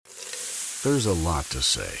There's a lot to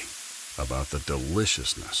say about the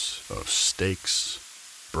deliciousness of steaks,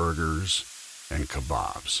 burgers, and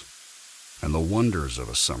kebabs, and the wonders of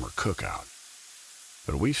a summer cookout.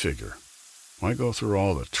 But we figure, why go through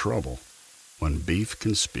all the trouble when beef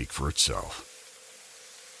can speak for itself?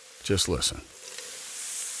 Just listen.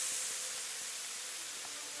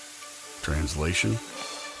 Translation: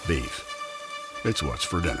 beef. It's what's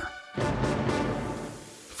for dinner.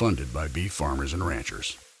 Funded by beef farmers and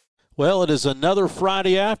ranchers. Well, it is another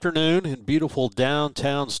Friday afternoon in beautiful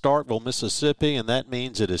downtown Starkville, Mississippi, and that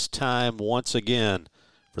means it is time once again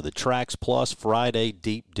for the Tracks Plus Friday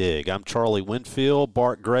Deep Dig. I'm Charlie Winfield,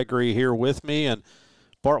 Bart Gregory here with me, and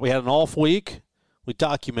Bart, we had an off week. We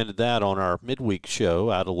documented that on our midweek show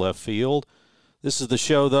out of left field. This is the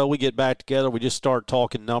show, though, we get back together, we just start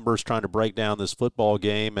talking numbers, trying to break down this football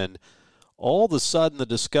game, and all of a sudden the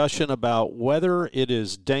discussion about whether it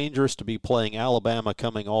is dangerous to be playing Alabama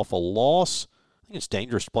coming off a loss. I think it's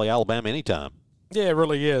dangerous to play Alabama anytime. Yeah, it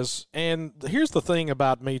really is. And here's the thing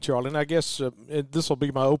about me, Charlie, and I guess this will be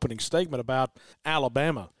my opening statement about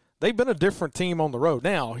Alabama. They've been a different team on the road.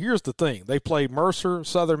 Now, here's the thing. They played Mercer,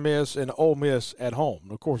 Southern Miss, and Ole Miss at home.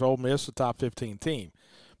 Of course, Ole Miss is a top 15 team.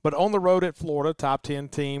 But on the road at Florida, top 10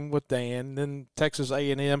 team with Dan, then Texas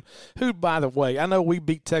A&M, who, by the way, I know we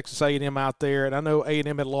beat Texas A&M out there, and I know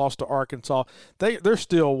A&M had lost to Arkansas. They're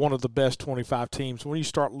still one of the best 25 teams when you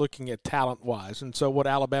start looking at talent-wise. And so what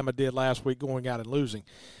Alabama did last week going out and losing.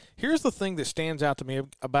 Here's the thing that stands out to me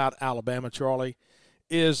about Alabama, Charlie,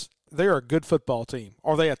 is they're a good football team.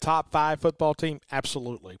 Are they a top 5 football team?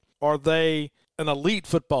 Absolutely. Are they an elite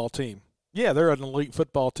football team? Yeah, they're an elite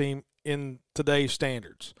football team in today's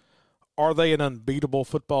standards. Are they an unbeatable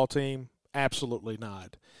football team? Absolutely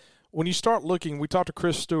not. When you start looking, we talked to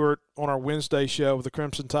Chris Stewart on our Wednesday show with the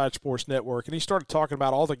Crimson Tide Sports Network, and he started talking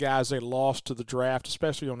about all the guys they lost to the draft,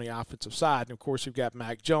 especially on the offensive side. And, of course, you've got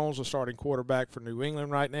Mac Jones, the starting quarterback for New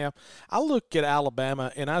England right now. I look at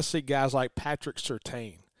Alabama, and I see guys like Patrick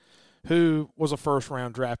Surtain, who was a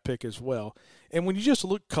first-round draft pick as well. And when you just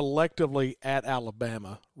look collectively at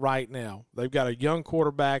Alabama right now, they've got a young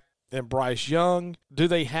quarterback and Bryce Young. Do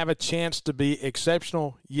they have a chance to be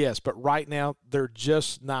exceptional? Yes, but right now they're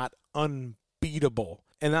just not unbeatable.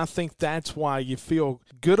 And I think that's why you feel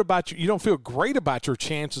good about you don't feel great about your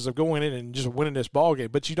chances of going in and just winning this ball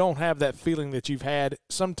game, but you don't have that feeling that you've had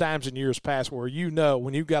sometimes in years past where you know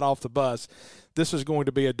when you got off the bus, this is going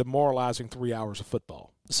to be a demoralizing 3 hours of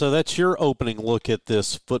football. So that's your opening look at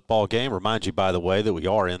this football game. Remind you, by the way, that we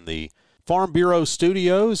are in the Farm Bureau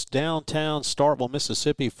Studios, downtown Starkville,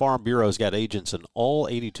 Mississippi. Farm Bureau's got agents in all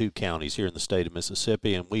 82 counties here in the state of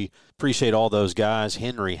Mississippi, and we appreciate all those guys,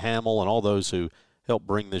 Henry Hamill, and all those who help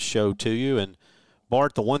bring this show to you. And,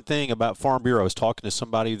 Bart, the one thing about Farm Bureau, I was talking to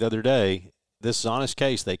somebody the other day, this is an honest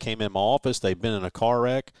case. They came in my office, they've been in a car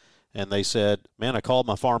wreck, and they said, man, I called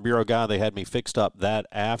my Farm Bureau guy. They had me fixed up that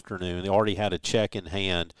afternoon. They already had a check in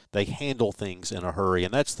hand. They handle things in a hurry,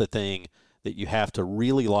 and that's the thing that you have to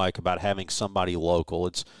really like about having somebody local.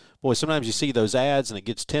 It's, boy, sometimes you see those ads and it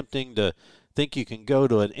gets tempting to think you can go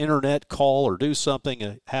to an internet call or do something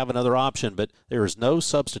and have another option, but there is no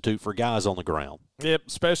substitute for guys on the ground. Yep,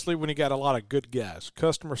 especially when you got a lot of good guys.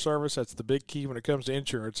 Customer service, that's the big key when it comes to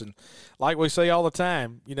insurance. And like we say all the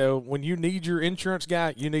time, you know, when you need your insurance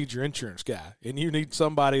guy, you need your insurance guy. And you need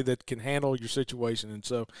somebody that can handle your situation. And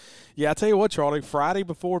so, yeah, I tell you what, Charlie, Friday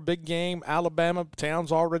before big game, Alabama,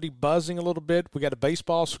 town's already buzzing a little bit. We got a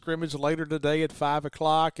baseball scrimmage later today at 5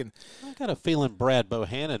 o'clock. And I got a feeling Brad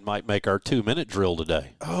Bohannon might make our 2-minute drill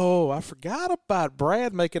today. Oh, I forgot about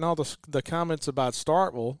Brad making all the comments about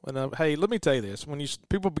Starkville. And, hey, let me tell you this. When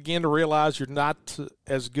people begin to realize you're not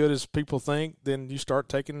as good as people think, then you start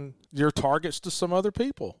taking your targets to some other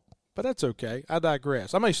people. But that's okay. I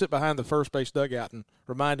digress. I may sit behind the first base dugout and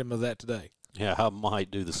remind him of that today. Yeah, I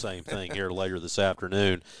might do the same thing here later this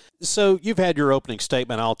afternoon. So you've had your opening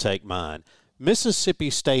statement. I'll take mine. Mississippi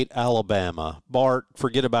State, Alabama. Bart,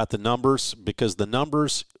 forget about the numbers because the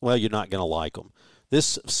numbers, well, you're not going to like them.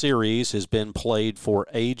 This series has been played for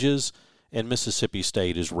ages, and Mississippi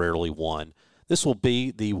State has rarely won. This will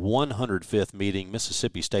be the 105th meeting.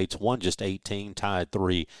 Mississippi State's won just 18, tied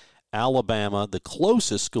 3. Alabama, the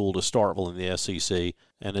closest school to Starkville in the SEC,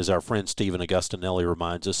 and as our friend Stephen Augustinelli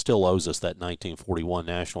reminds us, still owes us that 1941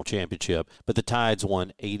 national championship. But the Tides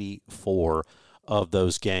won 84 of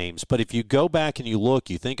those games. But if you go back and you look,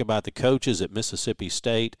 you think about the coaches at Mississippi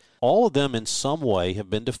State, all of them in some way have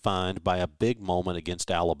been defined by a big moment against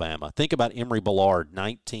Alabama. Think about Emory Bellard,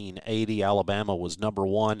 1980. Alabama was number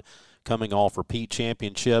 1. Coming off repeat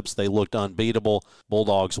championships, they looked unbeatable.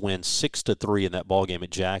 Bulldogs win 6-3 in that ballgame at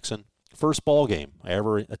Jackson. First ball game I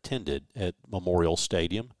ever attended at Memorial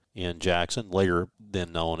Stadium in Jackson, later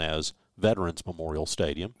then known as Veterans Memorial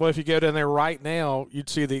Stadium. Well, if you go down there right now, you'd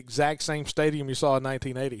see the exact same stadium you saw in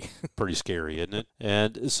 1980. Pretty scary, isn't it?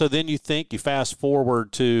 And so then you fast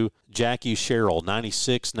forward to Jackie Sherrill,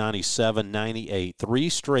 96, 97, 98, 3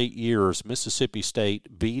 straight years, Mississippi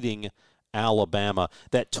State beating Alabama.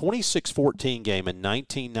 That 26-14 game in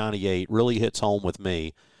 1998 really hits home with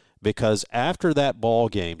me, because after that ball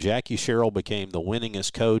game, Jackie Sherrill became the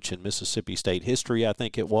winningest coach in Mississippi State history, I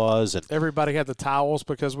think it was. And everybody had the towels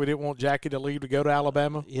because we didn't want Jackie to leave to go to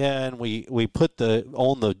Alabama. Yeah, and we put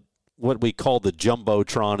on the what we called the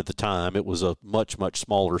Jumbotron at the time. It was a much, much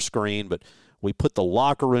smaller screen, but we put the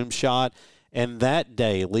locker room shot. And that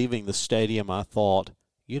day, leaving the stadium, I thought,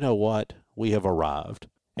 you know what? We have arrived.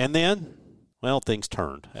 And then, well, things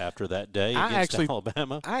turned after that day against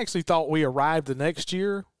Alabama. I actually thought we arrived the next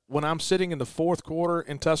year. When I'm sitting in the fourth quarter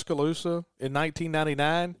in Tuscaloosa in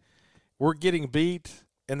 1999, we're getting beat,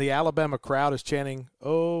 and the Alabama crowd is chanting,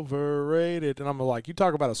 "Overrated." And I'm like, you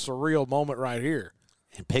talk about a surreal moment right here.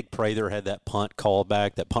 And Pig Prather had that punt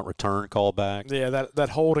callback, that punt return callback. Yeah, that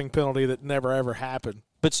holding penalty that never, ever happened.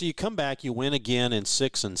 But so you come back, you win again in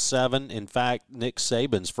 6 and 7. In fact, Nick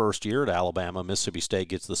Saban's first year at Alabama, Mississippi State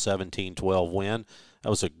gets the 17-12 win. That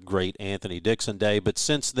was a great Anthony Dixon day. But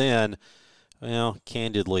since then, well,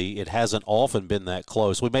 candidly, it hasn't often been that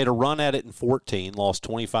close. We made a run at it in 14, lost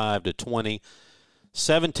 25-20.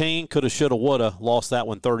 17, coulda, shoulda, woulda, lost that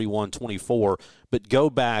one 31-24. But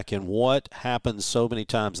go back, and what happens so many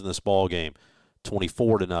times in this ball game?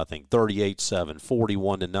 24-0, 38-7,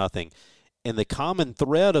 41-0. And the common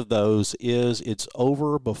thread of those is it's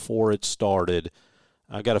over before it started.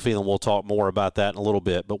 I got a feeling we'll talk more about that in a little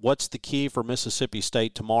bit. But what's the key for Mississippi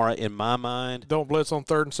State tomorrow in my mind? Don't blitz on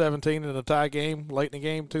 3rd and 17 in a tie game, late in the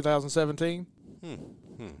game, 2017?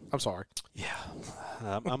 I'm sorry. Yeah,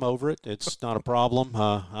 I'm over it. It's not a problem.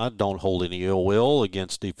 I don't hold any ill will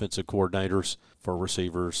against defensive coordinators for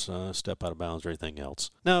receivers, step out of bounds or anything else.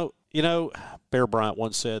 No, you know, Bear Bryant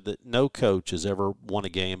once said that no coach has ever won a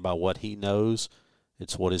game by what he knows.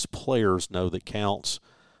 It's what his players know that counts.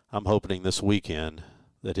 I'm hoping this weekend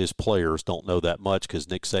that his players don't know that much, because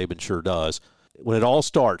Nick Saban sure does. When it all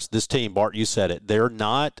starts, this team, Bart, you said it, they're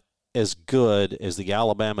not as good as the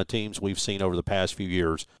Alabama teams we've seen over the past few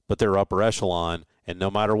years, but they're upper echelon, and no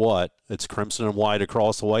matter what, it's crimson and white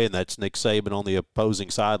across the way, and that's Nick Saban on the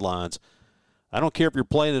opposing sidelines. I don't care if you're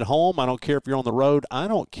playing at home. I don't care if you're on the road. I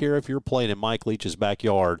don't care if you're playing in Mike Leach's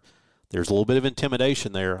backyard. There's a little bit of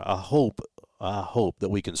intimidation there. I hope that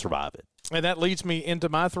we can survive it. And that leads me into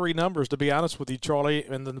my 3 numbers, to be honest with you, Charlie.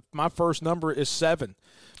 And my first number is 7.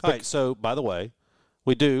 All right, so, by the way,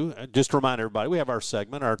 we do, just to remind everybody, we have our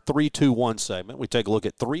segment, our 3-2-1 segment. We take a look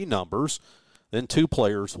at 3 numbers, then 2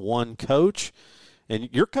 players, 1 coach. And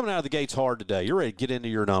you're coming out of the gates hard today. You're ready to get into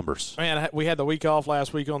your numbers. Man, we had the week off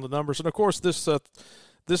last week on the numbers. And, of course, this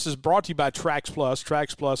is brought to you by Trax Plus.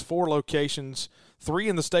 Trax Plus, 4 locations, 3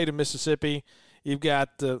 in the state of Mississippi. You've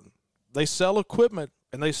got they sell equipment,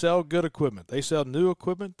 and they sell good equipment. They sell new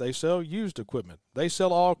equipment. They sell used equipment. They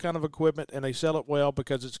sell all kind of equipment, and they sell it well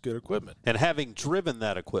because it's good equipment. And having driven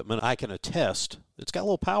that equipment, I can attest it's got a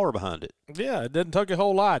little power behind it. Yeah, it doesn't take a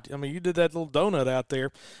whole lot. I mean, you did that little donut out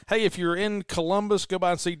there. Hey, if you're in Columbus, go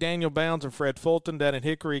by and see Daniel Bounds and Fred Fulton. Down in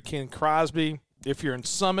Hickory, Ken Crosby. If you're in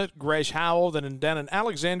Summit, Gresh Howell. Then down in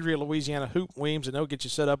Alexandria, Louisiana, Hoop Weems, and they'll get you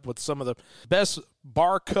set up with some of the best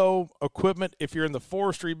Barco equipment. If you're in the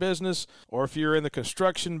forestry business, or if you're in the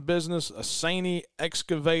construction business, a Saney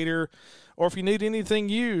excavator, or if you need anything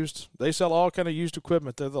used, they sell all kind of used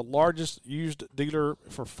equipment. They're the largest used dealer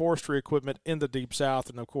for forestry equipment in the Deep South.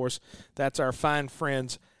 And, of course, that's our fine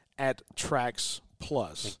friends at Trax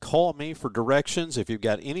Plus. And call me for directions if you've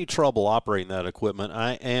got any trouble operating that equipment.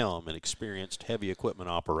 I am an experienced heavy equipment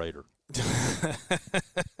operator.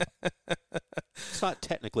 It's not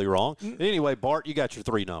technically wrong. Anyway, Bart, you got your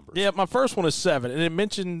 3 numbers. Yeah, my first one is 7. And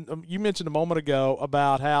you mentioned a moment ago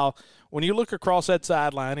about how when you look across that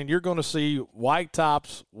sideline and you're going to see white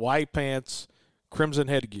tops, white pants, crimson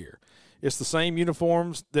headgear. It's the same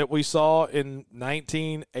uniforms that we saw in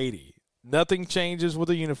 1980. Nothing changes with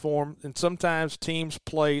the uniform, and sometimes teams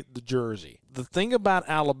play the jersey. The thing about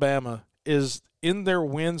Alabama is in their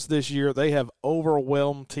wins this year, they have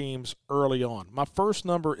overwhelmed teams early on. My first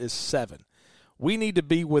number is 7. We need to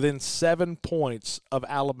be within 7 points of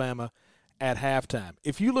Alabama at halftime.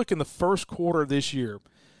 If you look in the first quarter of this year,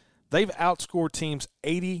 they've outscored teams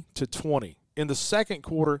 80-20. In the second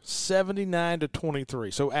quarter,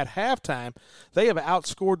 79-23. So at halftime, they have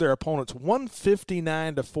outscored their opponents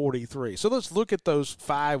 159-43. So let's look at those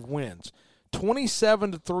 5 wins.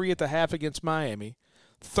 27-3 at the half against Miami,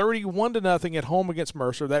 31-0 at home against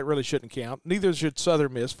Mercer. That really shouldn't count. Neither should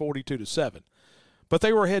Southern Miss, 42-7. But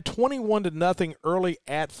they were ahead 21-0 early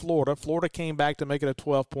at Florida. Florida came back to make it a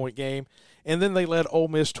 12-point game, and then they led Ole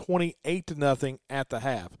Miss 28-0 at the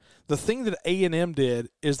half. The thing that A&M did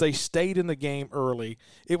is they stayed in the game early.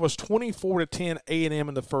 It was 24-10 A&M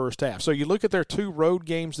in the first half. So you look at their 2 road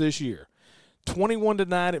games this year,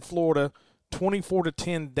 21-9 at Florida,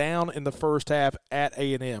 24-10 down in the first half at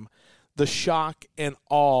A&M. The shock and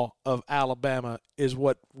awe of Alabama is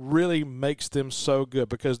what really makes them so good,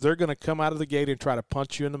 because they're going to come out of the gate and try to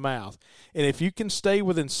punch you in the mouth. And if you can stay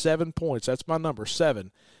within 7 points, that's my number,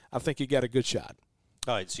 7, I think you got a good shot.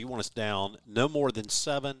 All right, so you want us down no more than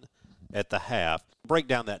 7 at the half. Break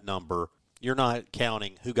down that number. You're not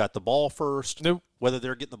counting who got the ball first, Nope. whether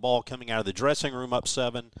they're getting the ball coming out of the dressing room up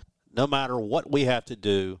 7. No matter what we have to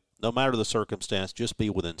do, no matter the circumstance, just be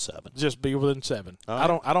within 7. Just be within 7.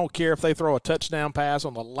 Right. I don't care if they throw a touchdown pass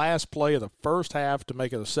on the last play of the first half to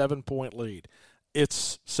make it a 7-point lead.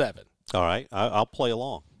 It's 7. All right, I'll play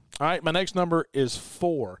along. All right, my next number is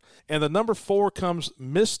 4. And the number 4 comes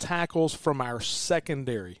missed tackles from our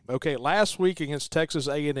secondary. Okay, last week against Texas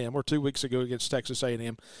A&M, or 2 weeks ago against Texas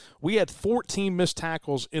A&M, we had 14 missed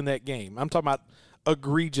tackles in that game. I'm talking about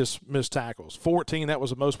egregious missed tackles. 14, that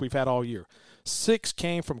was the most we've had all year. 6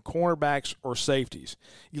 came from cornerbacks or safeties.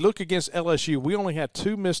 You look against LSU, we only had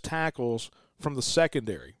 2 missed tackles from the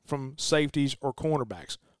secondary, from safeties or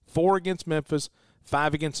cornerbacks. 4 against Memphis,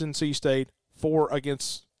 5 against NC State, 4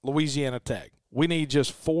 against Louisiana Tech. We need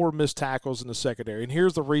just 4 missed tackles in the secondary. And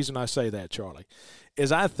here's the reason I say that, Charlie,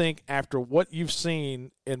 is I think after what you've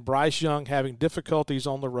seen in Bryce Young having difficulties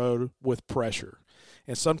on the road with pressure,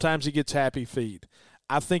 and sometimes he gets happy feet,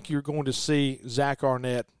 I think you're going to see Zach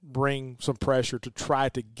Arnett bring some pressure to try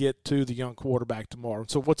to get to the young quarterback tomorrow.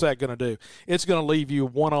 So what's that going to do? It's going to leave you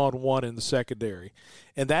one-on-one in the secondary.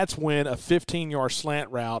 And that's when a 15-yard slant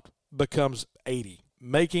route becomes 80.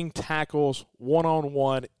 Making tackles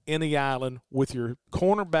one-on-one in the island with your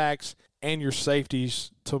cornerbacks and your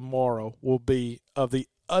safeties tomorrow will be of the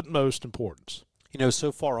utmost importance. You know,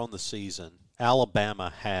 so far on the season,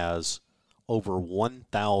 Alabama has over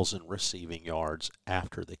 1,000 receiving yards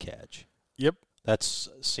after the catch. Yep. That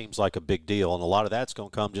seems like a big deal, and a lot of that's going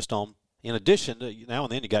to come just on, in addition to, now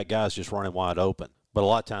and then you got guys just running wide open. But a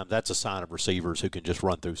lot of times that's a sign of receivers who can just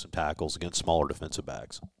run through some tackles against smaller defensive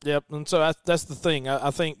backs. Yep, and so that's the thing.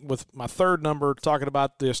 I think with my third number, talking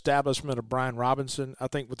about the establishment of Brian Robinson, I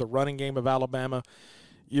think with the running game of Alabama,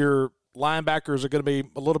 your linebackers are going to be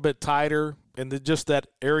a little bit tighter, and just that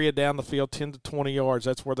area down the field, 10 to 20 yards,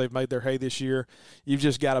 that's where they've made their hay this year. You've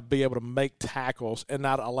just got to be able to make tackles and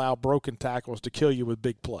not allow broken tackles to kill you with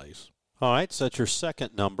big plays. All right, so that's your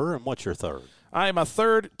second number, and what's your third? All right, my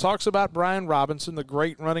third talks about Brian Robinson, the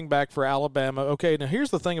great running back for Alabama. Okay, now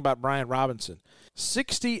here's the thing about Brian Robinson.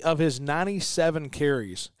 60 of his 97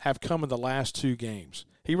 carries have come in the last 2 games.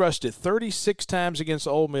 He rushed it 36 times against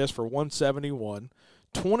Ole Miss for 171,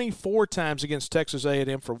 24 times against Texas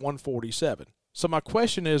A&M for 147. So my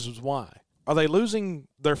question is why? Are they losing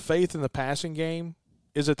their faith in the passing game?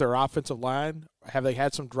 Is it their offensive line? Have they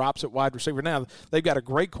had some drops at wide receiver? Now, they've got a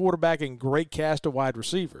great quarterback and great cast of wide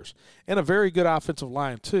receivers and a very good offensive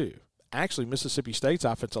line too. Actually, Mississippi State's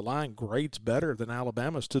offensive line grades better than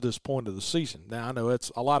Alabama's to this point of the season. Now, I know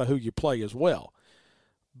it's a lot of who you play as well.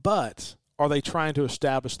 But are they trying to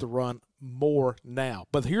establish the run more now?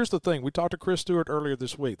 But here's the thing. We talked to Chris Stewart earlier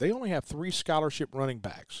this week. They only have 3 scholarship running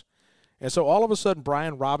backs. And so all of a sudden,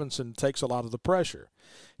 Brian Robinson takes a lot of the pressure.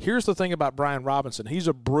 Here's the thing about Brian Robinson. He's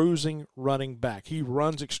a bruising running back. He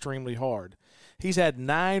runs extremely hard. He's had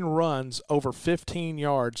 9 runs over 15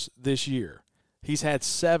 yards this year. He's had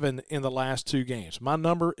 7 in the last 2 games. My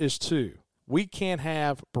number is 2. We can't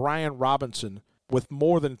have Brian Robinson with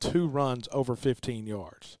more than 2 runs over 15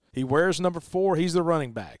 yards. He wears number 4. He's the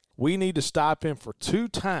running back. We need to stop him for 2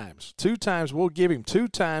 times. 2 times. We'll give him 2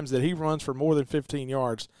 times that he runs for more than 15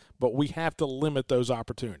 yards, but we have to limit those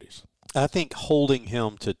opportunities. I think holding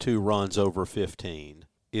him to 2 runs over 15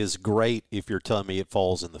 is great if you're telling me it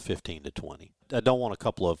falls in the 15 to 20. I don't want a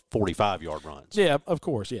couple of 45-yard runs. Yeah, of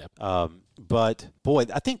course, yeah. But, boy,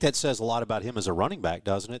 I think that says a lot about him as a running back,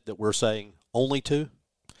 doesn't it, that we're saying only 2?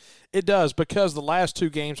 It does, because the last 2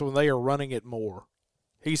 games when they are running it more,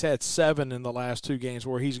 he's had 7 in the last 2 games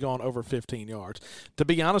where he's gone over 15 yards. To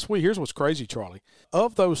be honest with you, here's what's crazy, Charlie.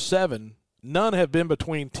 Of those 7, none have been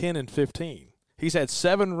between 10 and 15. He's had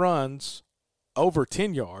 7 runs over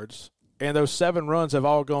 10 yards, and those 7 runs have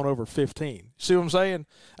all gone over 15. See what I'm saying?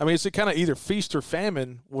 I mean, it's kind of either feast or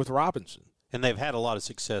famine with Robinson. And they've had a lot of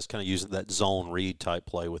success kind of using that zone read type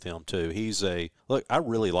play with him, too. Look, I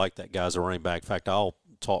really like that guy as a running back. In fact, I'll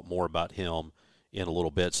talk more about him in a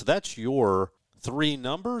little bit. So that's your 3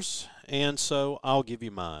 numbers, and so I'll give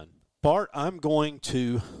you mine. Bart, I'm going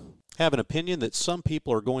to have an opinion that some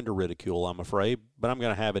people are going to ridicule, I'm afraid, but I'm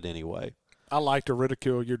going to have it anyway. I like to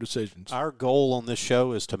ridicule your decisions. Our goal on this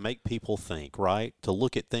show is to make people think, right? To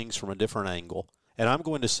look at things from a different angle. And I'm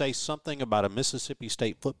going to say something about a Mississippi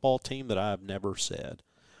State football team that I've never said.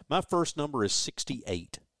 My first number is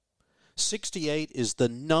 68. 68 is the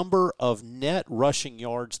number of net rushing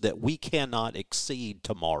yards that we cannot exceed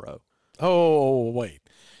tomorrow. Oh, wait.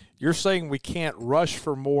 You're saying we can't rush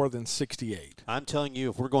for more than 68? I'm telling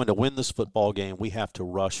you, if we're going to win this football game, we have to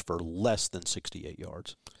rush for less than 68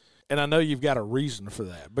 yards. And I know you've got a reason for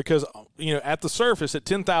that because, at the surface at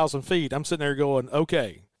 10,000 feet, I'm sitting there going,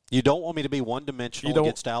 okay. You don't want me to be one-dimensional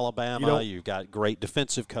against Alabama. You've got great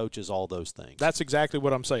defensive coaches, all those things. That's exactly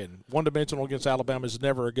what I'm saying. One-dimensional against Alabama is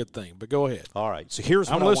never a good thing, but go ahead. All right, so here's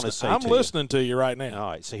what I want to say to you. I'm listening to you right now. All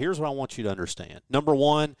right, so here's what I want you to understand. Number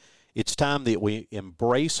one, it's time that we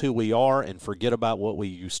embrace who we are and forget about what we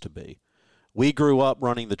used to be. We grew up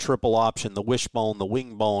running the triple option, the wishbone, the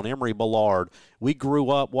wingbone, Emory Ballard. We grew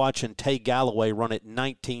up watching Tay Galloway run it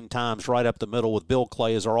 19 times right up the middle with Bill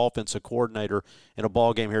Clay as our offensive coordinator in a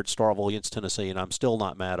ball game here at Starkville against Tennessee, and I'm still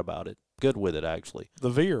not mad about it. Good with it, actually. The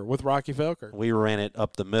veer with Rocky Felker. We ran it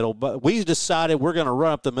up the middle, but we decided we're going to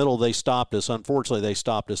run up the middle. They stopped us. Unfortunately, they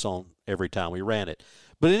stopped us on every time we ran it.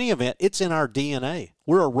 But in any event, it's in our DNA.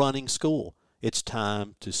 We're a running school. It's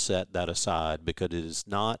time to set that aside because it is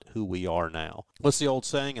not who we are now. What's the old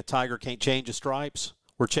saying? A tiger can't change his stripes?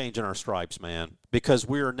 We're changing our stripes, man, because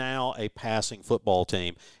we are now a passing football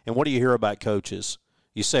team. And what do you hear about coaches?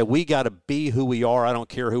 You say, we got to be who we are. I don't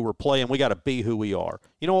care who we're playing. We got to be who we are.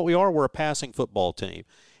 You know what we are? We're a passing football team.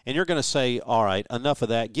 And you're going to say, all right, enough of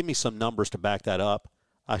that. Give me some numbers to back that up.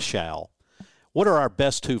 I shall. What are our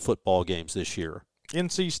best 2 football games this year?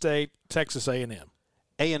 NC State, Texas A&M.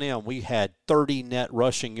 A&M, we had 30 net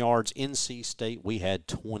rushing yards. NC State, we had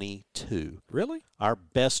 22. Really? Our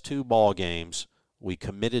best 2 ball games, we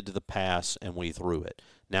committed to the pass and we threw it.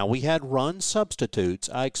 Now, we had run substitutes.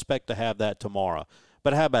 I expect to have that tomorrow.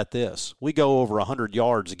 But how about this? We go over 100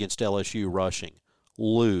 yards against LSU rushing,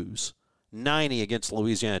 lose. 90 against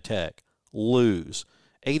Louisiana Tech, lose.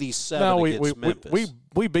 87 against Memphis.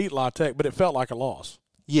 We beat La Tech, but it felt like a loss.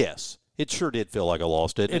 Yes. It sure did feel like a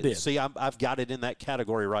loss, didn't it? It did. See, I've got it in that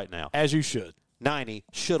category right now. As you should. 90,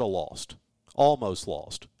 should have lost. Almost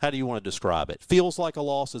lost. How do you want to describe it? Feels like a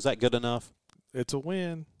loss. Is that good enough? It's a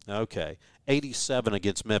win. Okay. 87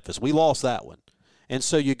 against Memphis. We lost that one. And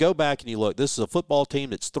so you go back and you look. This is a football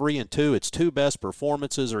team that's 3-2. Its 2 best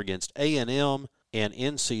performances are against A&M and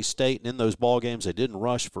NC State. And in those ball games, they didn't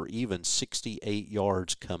rush for even 68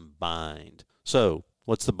 yards combined. So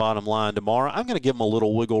what's the bottom line tomorrow? I'm going to give them a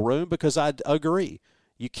little wiggle room because I agree.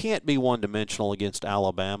 You can't be one-dimensional against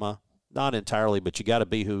Alabama. Not entirely, but you got to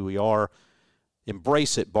be who we are.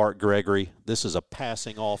 Embrace it, Bart Gregory. This is a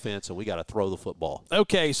passing offense, and we got to throw the football.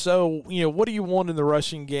 Okay, so, what do you want in the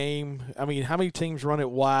rushing game? I mean, how many teams run it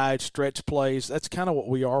wide, stretch plays? That's kind of what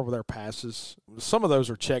we are with our passes. Some of those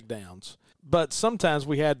are check downs. But sometimes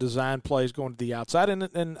we had design plays going to the outside,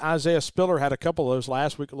 and Isaiah Spiller had a couple of those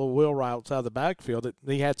last week, a little wheel right outside the backfield that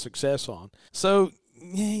he had success on. So,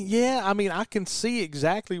 yeah, I mean, I can see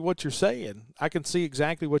exactly what you're saying.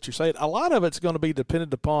 A lot of it's going to be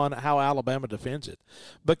dependent upon how Alabama defends it.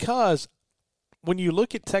 Because when you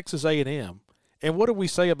look at Texas A&M, and what did we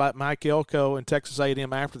say about Mike Elko and Texas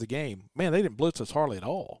A&M after the game? Man, they didn't blitz us hardly at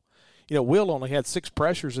all. Will only had 6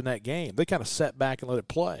 pressures in that game. They kind of sat back and let it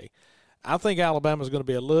play. I think Alabama's going to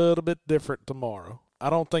be a little bit different tomorrow.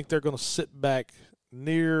 I don't think they're going to sit back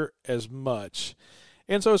near as much.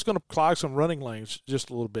 And so it's going to clog some running lanes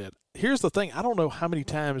just a little bit. Here's the thing. I don't know how many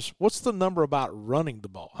times – what's the number about running the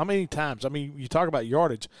ball? How many times? I mean, you talk about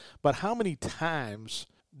yardage, but how many times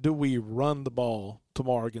do we run the ball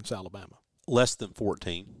tomorrow against Alabama? Less than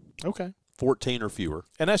 14. Okay. 14 or fewer.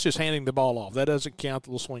 And that's just handing the ball off. That doesn't count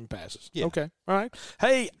the little swing passes. Yeah. Okay. All right.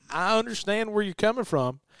 Hey, I understand where you're coming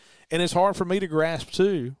from. And it's hard for me to grasp,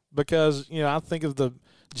 too, because, I think of the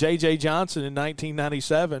J.J. Johnson in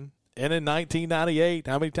 1997 and in 1998.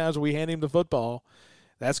 How many times we hand him the football?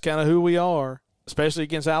 That's kind of who we are, especially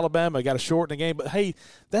against Alabama. Got to shorten the game. But, hey,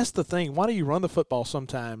 that's the thing. Why do you run the football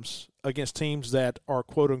sometimes against teams that are,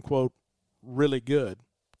 quote-unquote, really good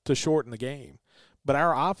to shorten the game? But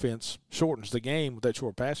our offense shortens the game with that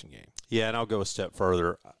short passing game. Yeah, and I'll go a step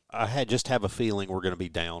further. I have a feeling we're going to be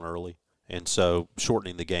down early. And so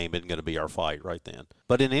shortening the game isn't going to be our fight right then.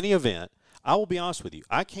 But in any event, I will be honest with you.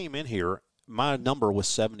 I came in here, my number was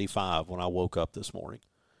 75 when I woke up this morning.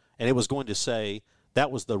 And it was going to say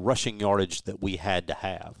that was the rushing yardage that we had to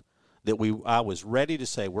have. I was ready to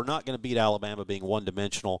say we're not going to beat Alabama being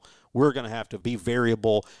one-dimensional. We're going to have to be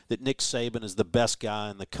variable, that Nick Saban is the best guy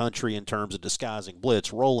in the country in terms of disguising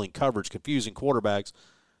blitz, rolling coverage, confusing quarterbacks.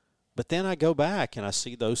 But then I go back and I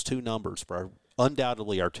see those two numbers for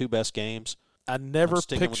undoubtedly our two best games. I never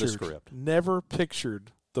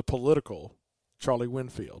pictured the political Charlie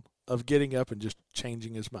Winfield of getting up and just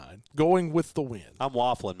changing his mind, going with the wind. I'm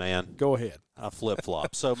waffling, man. Go ahead. I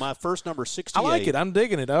flip-flop. So my first number, 68. I like it. I'm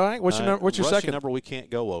digging it. All right. What's your second number we can't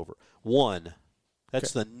go over? 1.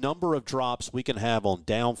 That's the number of drops we can have on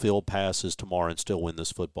downfield passes tomorrow and still win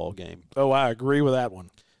this football game. Oh, I agree with that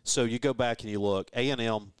one. So you go back and you look.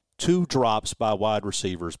 A&M, 2 drops by wide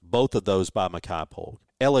receivers, both of those by Mekhi Polk.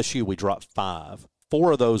 LSU, we dropped 5.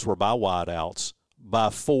 4 of those were by wideouts,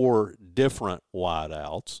 by 4 different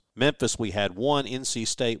wideouts. Memphis, we had 1. NC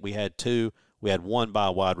State, we had 2. We had 1 by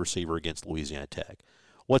a wide receiver against Louisiana Tech.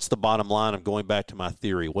 What's the bottom line? I'm going back to my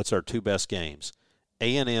theory. What's our 2 best games?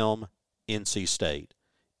 A&M, NC State.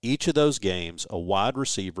 Each of those games, a wide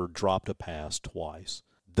receiver dropped a pass twice.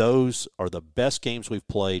 Those are the best games we've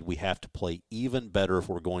played. We have to play even better if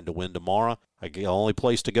we're going to win tomorrow. The only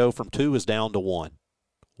place to go from 2 is down to 1.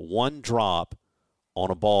 1 drop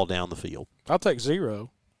on a ball down the field. I'll take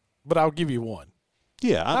 0, but I'll give you 1.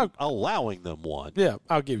 Yeah, I'm allowing them 1. Yeah,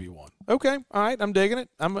 I'll give you 1. Okay, all right, I'm digging it.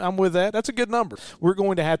 I'm with that. That's a good number. We're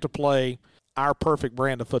going to have to play our perfect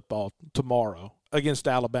brand of football tomorrow against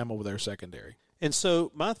Alabama with their secondary. And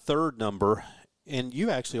so my third number, and you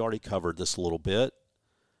actually already covered this a little bit,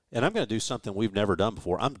 and I'm going to do something we've never done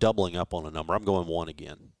before. I'm doubling up on a number. I'm going 1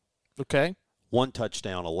 again. Okay. 1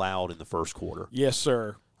 touchdown allowed in the first quarter. Yes,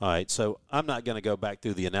 sir. All right, so I'm not going to go back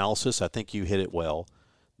through the analysis. I think you hit it well.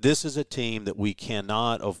 This is a team that we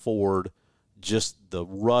cannot afford just the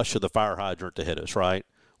rush of the fire hydrant to hit us, right?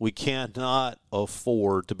 We cannot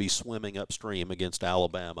afford to be swimming upstream against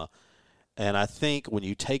Alabama. And I think when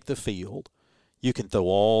you take the field, you can throw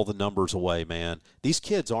all the numbers away, man. These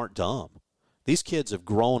kids aren't dumb. These kids have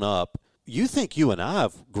grown up. You think you and I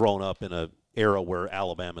have grown up in an era where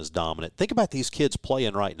Alabama's dominant. Think about these kids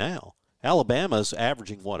playing right now. Alabama's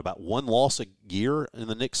averaging, about 1 loss a year in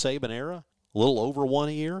the Nick Saban era? A little over 1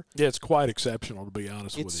 a year? Yeah, it's quite exceptional, to be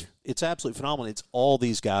honest with you. It's absolutely phenomenal. It's all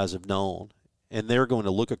these guys have known, and they're going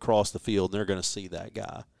to look across the field, and they're going to see that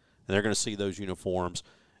guy, and they're going to see those uniforms.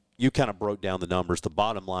 You kind of broke down the numbers. The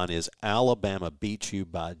bottom line is Alabama beats you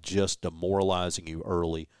by just demoralizing you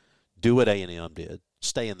early. Do what A&M did.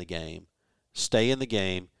 Stay in the game. Stay in the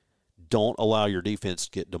game. Don't allow your defense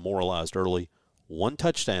to get demoralized early. 1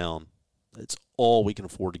 touchdown. That's all we can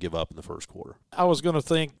afford to give up in the first quarter. I was going to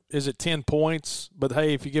think, is it 10 points? But,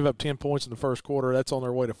 hey, if you give up 10 points in the first quarter, that's on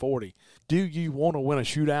their way to 40. Do you want to win a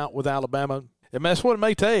shootout with Alabama? And that's what it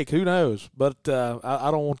may take. Who knows? But I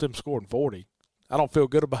don't want them scoring 40. I don't feel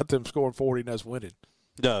good about them scoring 40 and us winning.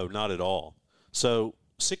 No, not at all. So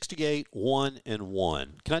 68, 1, and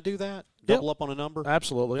 1. Can I do that? Double up on a number?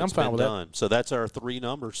 Absolutely. I'm fine with that. So that's our 3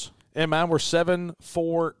 numbers. And mine were 7,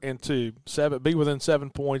 4, and 2. Be within 7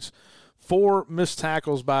 points. 4 missed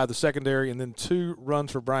tackles by the secondary, and then 2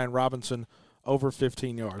 runs for Brian Robinson over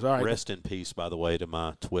 15 yards. All right. Rest in peace, by the way, to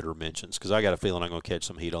my Twitter mentions, because I got a feeling I'm going to catch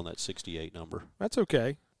some heat on that 68 number. That's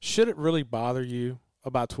okay. Should it really bother you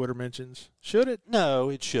about Twitter mentions? Should it? No,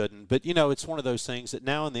 it shouldn't. But, it's one of those things that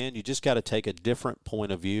now and then you just got to take a different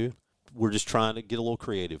point of view. We're just trying to get a little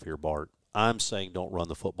creative here, Bart. I'm saying don't run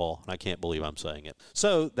the football, and I can't believe I'm saying it.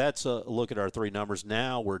 So that's a look at our 3 numbers.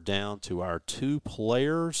 Now we're down to our 2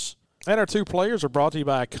 players. And our 2 players are brought to you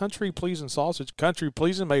by Country Pleasing Sausage. Country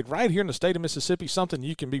Pleasing, made right here in the state of Mississippi, something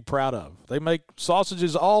you can be proud of. They make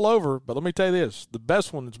sausages all over, but let me tell you this, the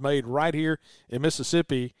best one is made right here in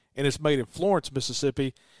Mississippi, and it's made in Florence,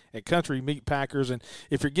 Mississippi, at Country Meat Packers. And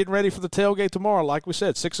if you're getting ready for the tailgate tomorrow, like we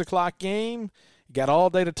said, 6 o'clock game, you got all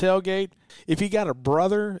day to tailgate. If you got a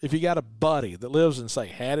brother, if you got a buddy that lives in, say,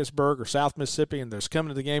 Hattiesburg or South Mississippi and there's coming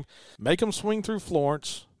to the game, make them swing through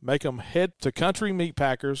Florence. Make them head to Country Meat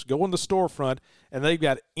Packers, go in the storefront, and they've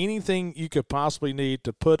got anything you could possibly need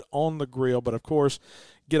to put on the grill. But, of course,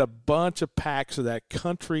 get a bunch of packs of that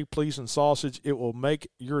Country Pleasing sausage. It will make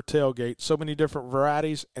your tailgate so many different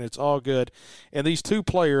varieties, and it's all good. And these 2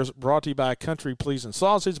 players brought to you by Country Pleasing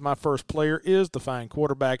Sausage. My first player is the fine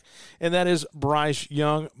quarterback, and that is Bryce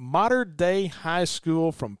Young, Modern Day High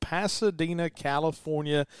School from Pasadena,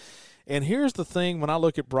 California. And here's the thing, when I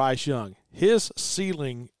look at Bryce Young, his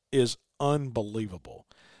ceiling is unbelievable.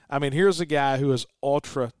 I mean, here's a guy who is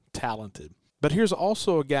ultra talented. But here's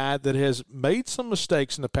also a guy that has made some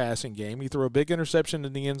mistakes in the passing game. He threw a big interception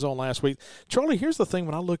in the end zone last week. Charlie, here's the thing.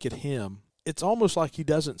 When I look at him, it's almost like he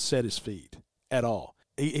doesn't set his feet at all.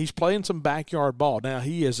 He's playing some backyard ball. Now,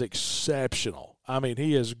 he is exceptional. I mean,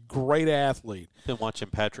 he is a great athlete. Been watching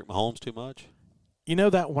Patrick Mahomes too much? You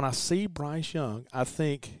know that when I see Bryce Young, I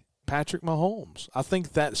think Patrick Mahomes. I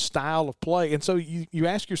think that style of play. And so you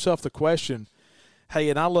ask yourself the question, hey,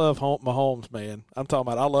 and I love Mahomes, man. I'm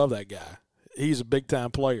talking about I love that guy. He's a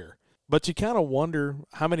big-time player. But you kind of wonder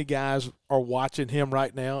how many guys are watching him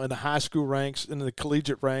right now in the high school ranks, in the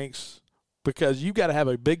collegiate ranks, because you got to have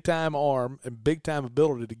a big-time arm and big-time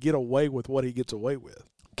ability to get away with what he gets away with.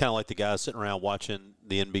 Kind of like the guys sitting around watching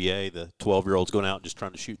the NBA, the 12-year-olds going out and just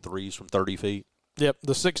trying to shoot threes from 30 feet. Yep,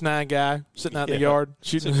 the 6'9" guy sitting out in the yard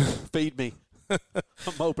shooting. Feed me.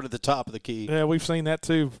 I'm open at the top of the key. Yeah, we've seen that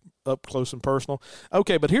too up close and personal.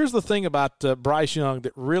 Okay, but here's the thing about Bryce Young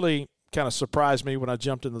that really kind of surprised me when I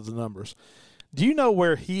jumped into the numbers. Do you know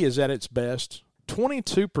where he is at its best?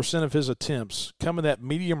 22% of his attempts come in that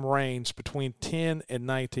medium range between 10 and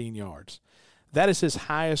 19 yards. That is his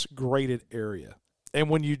highest graded area. And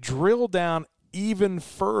when you drill down even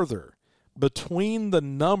further between the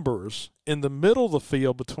numbers in the middle of the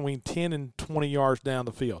field between 10 and 20 yards down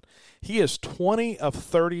the field, he is 20 of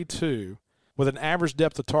 32 with an average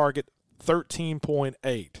depth of target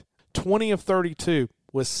 13.8. 20 of 32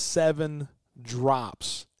 with 7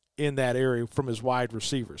 drops in that area from his wide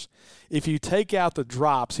receivers. If you take out the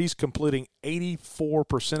drops, he's completing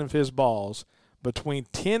 84% of his balls between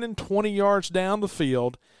 10 and 20 yards down the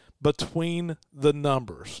field between the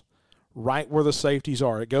numbers, right where the safeties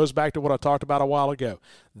are. It goes back to what I talked about a while ago.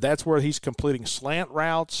 That's where he's completing slant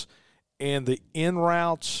routes and the in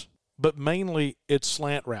routes, but mainly it's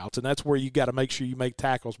slant routes, and that's where you got to make sure you make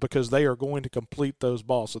tackles because they are going to complete those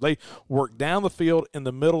balls. So they work down the field, in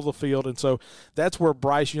the middle of the field, and so that's where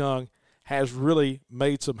Bryce Young has really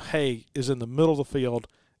made some hay, is in the middle of the field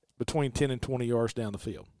between 10 and 20 yards down the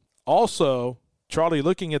field. Also, Charlie,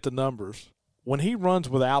 looking at the numbers, when he runs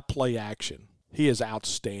without play action, he is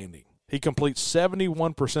outstanding. He completes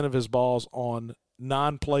 71% of his balls on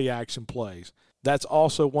non-play action plays. That's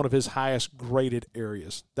also one of his highest graded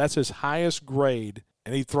areas. That's his highest grade,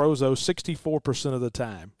 and he throws those 64% of the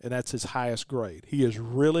time, and that's his highest grade. He is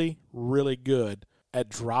really, really good at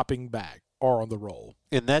dropping back or on the roll.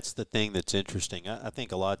 And that's the thing that's interesting. I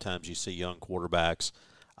think a lot of times you see young quarterbacks.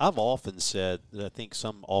 I've often said that I think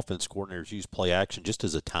some offense coordinators use play action just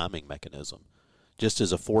as a timing mechanism, just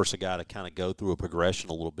as a force a guy to kind of go through a progression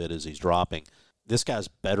a little bit as he's dropping. This guy's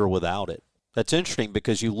better without it. That's interesting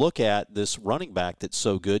because you look at this running back that's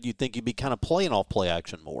so good, you'd think he'd be kind of playing off play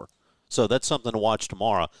action more. So that's something to watch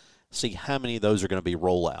tomorrow. See how many of those are going to be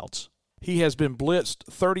rollouts. He has been blitzed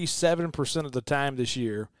 37% of the time this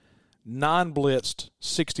year, non-blitzed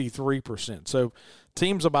 63%. So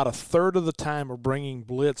teams about a third of the time are bringing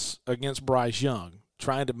blitz against Bryce Young,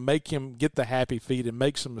 trying to make him get the happy feet and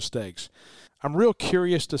make some mistakes. I'm real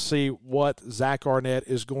curious to see what Zach Arnett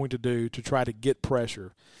is going to do to try to get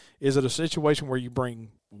pressure. Is it a situation where you bring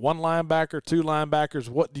one linebacker, two linebackers?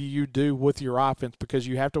 What do you do with your offense? Because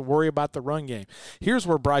you have to worry about the run game. Here's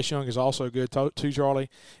where Bryce Young is also good, too,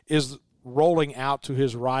 Charlie, is rolling out to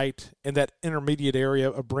his right in that intermediate area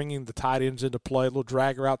of bringing the tight ends into play, little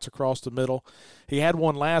drag routes across the middle. He had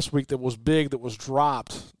one last week that was big, that was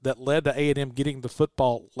dropped, that led to A&M getting the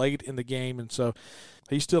football late in the game. And so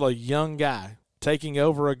he's still a young guy taking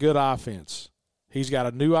over a good offense. He's got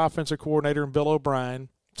a new offensive coordinator in Bill O'Brien.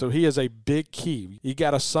 So he is a big key. You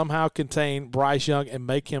got to somehow contain Bryce Young and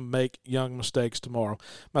make him make young mistakes tomorrow.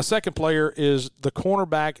 My second player is the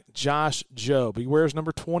cornerback Josh Jobe. He wears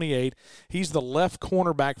number 28. He's the left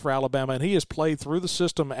cornerback for Alabama, and he has played through the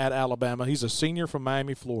system at Alabama. He's a senior from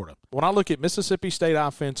Miami, Florida. When I look at Mississippi State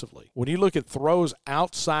offensively, when you look at throws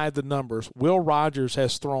outside the numbers, Will Rogers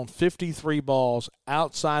has thrown 53 balls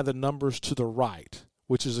outside the numbers to the right,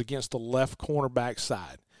 which is against the left cornerback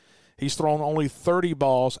side. He's thrown only 30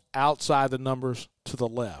 balls outside the numbers to the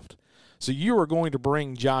left. So you are going to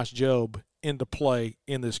bring Josh Jobe into play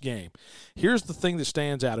in this game. Here's the thing that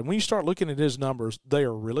stands out. And when you start looking at his numbers, they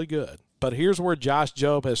are really good. But here's where Josh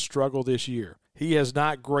Jobe has struggled this year. He has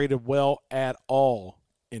not graded well at all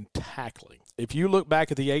in tackling. If you look back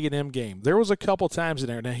at the A&M game, there was a couple times in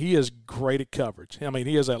there. Now, he is great at coverage. I mean,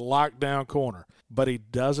 he is a lockdown corner, but he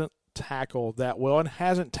doesn't tackle that well and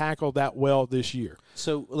hasn't tackled that well this year.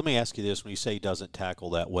 So let me ask you this. When you say he doesn't tackle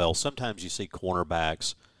that well, sometimes you see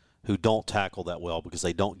cornerbacks who don't tackle that well because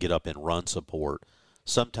they don't get up in run support.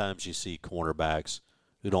 Sometimes you see cornerbacks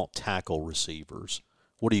who don't tackle receivers.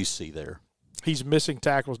 What do you see there? He's missing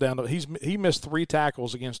tackles down. He missed 3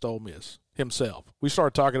 tackles against Ole Miss himself. We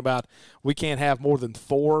started talking about we can't have more than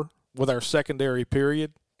 4 with our secondary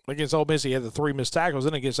period. Against Ole Miss, he had the 3 missed tackles.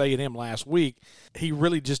 Then against A&M last week, he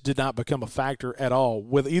really just did not become a factor at all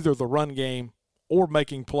with either the run game or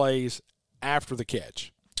making plays after the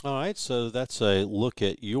catch. All right, so that's a look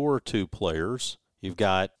at your 2 players. You've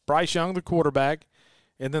got Bryce Young, the quarterback,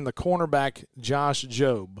 and then the cornerback, Josh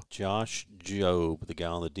Jobe. Josh Jobe, the guy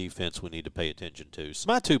on the defense we need to pay attention to. So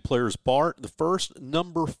my 2 players, Bart, the first,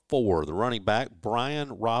 number 4, the running back,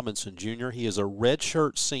 Brian Robinson Jr. He is a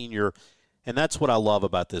redshirt senior, and that's what I love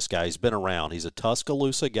about this guy. He's been around. He's a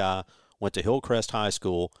Tuscaloosa guy, went to Hillcrest High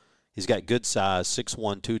School. He's got good size,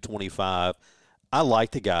 6'1", 225. I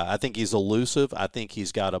like the guy. I think he's elusive. I think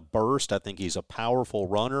he's got a burst. I think he's a powerful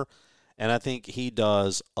runner, and I think he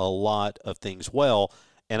does a lot of things well,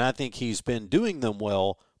 and I think he's been doing them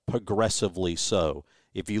well progressively so.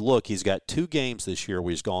 If you look, he's got 2 games this year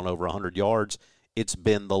where he's gone over 100 yards. It's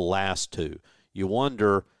been the last 2. You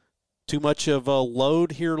wonder, too much of a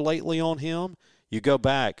load here lately on him? You go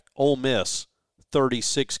back, Ole Miss,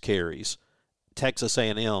 36 carries. Texas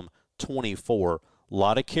A&M, 24. A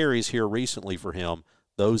lot of carries here recently for him.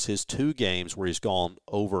 Those his 2 games where he's gone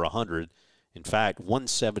over 100. In fact,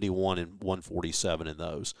 171 and 147 in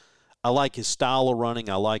those. I like his style of running.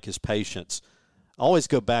 I like his patience. I always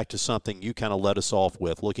go back to something you kind of led us off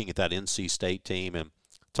with, looking at that NC State team and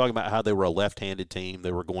talking about how they were a left-handed team.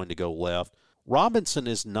 They were going to go left. Robinson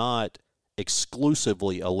is not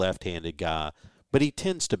exclusively a left-handed guy, but he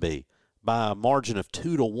tends to be by a margin of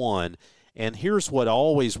 2-1. And here's what I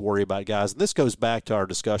always worry about, guys, and this goes back to our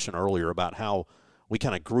discussion earlier about how we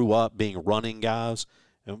kind of grew up being running guys.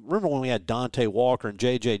 And remember when we had Dante Walker and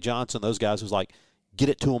J.J. Johnson, those guys was like, get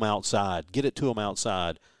it to him outside, get it to him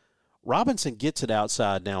outside. Robinson gets it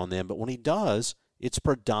outside now and then, but when he does, it's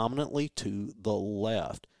predominantly to the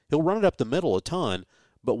left. He'll run it up the middle a ton,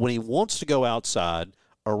 but when he wants to go outside,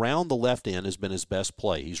 around the left end has been his best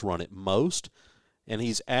play. He's run it most, and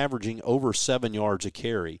he's averaging over 7 yards a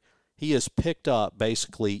carry. He has picked up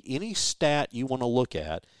basically any stat you want to look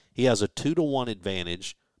at. He has a 2-1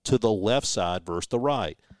 advantage to the left side versus the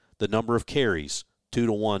right. The number of carries,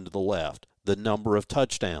 2-1 to the left. The number of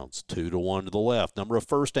touchdowns, 2-1 to the left. Number of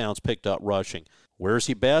first downs picked up rushing. Where's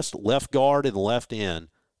he best? Left guard and left end.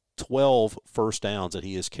 12 first downs that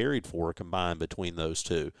he has carried for combined between those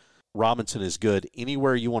 2. Robinson is good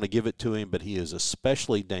anywhere you want to give it to him, but he is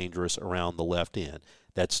especially dangerous around the left end.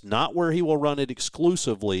 That's not where he will run it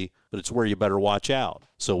exclusively, but it's where you better watch out.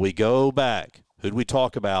 So we go back. Who'd we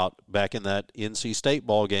talk about back in that NC State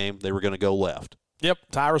ball game? They were going to go left. Yep,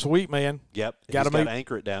 Tyrus Wheat, man. Yep, got to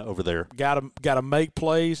anchor it down over there. Got to make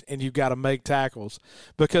plays, and you've got to make tackles,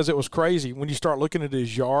 because it was crazy when you start looking at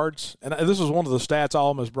his yards. And this is one of the stats I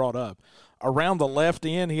almost brought up. Around the left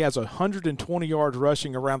end, he has 120 yards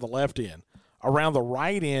rushing around the left end. Around the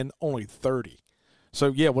right end, only 30. So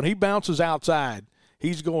yeah, when he bounces outside,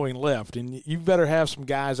 he's going left, and you better have some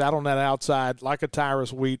guys out on that outside like a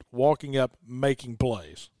Tyrus Wheat walking up, making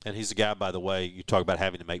plays. And he's a guy, by the way, you talk about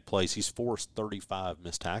having to make plays. He's forced 35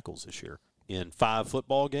 missed tackles this year. In 5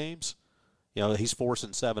 football games, he's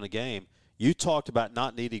forcing 7 a game. You talked about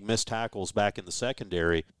not needing missed tackles back in the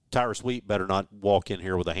secondary. Tyrus Wheat better not walk in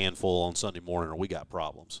here with a handful on Sunday morning or we got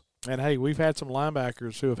problems. And, hey, we've had some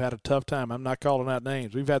linebackers who have had a tough time. I'm not calling out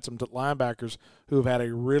names. We've had some linebackers who have had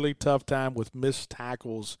a really tough time with missed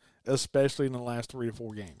tackles, especially in the last 3 to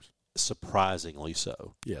 4 games. Surprisingly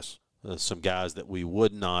so. Yes. Some guys that we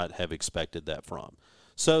would not have expected that from.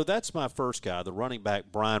 So that's my first guy, the running back,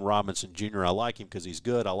 Brian Robinson Jr. I like him because he's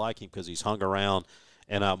good. I like him because he's hung around.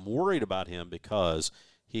 And I'm worried about him because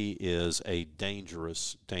he is a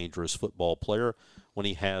dangerous, dangerous football player when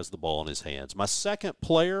he has the ball in his hands. My second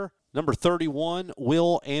player, number 31,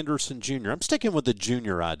 Will Anderson Jr. I'm sticking with the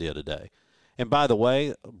junior idea today. And by the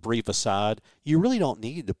way, a brief aside, you really don't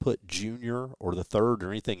need to put junior or the third or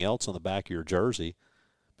anything else on the back of your jersey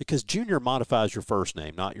because junior modifies your first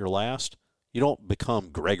name, not your last. You don't become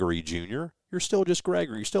Gregory Jr. You're still just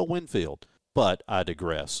Gregory. You're still Winfield. But I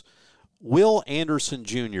digress. Will Anderson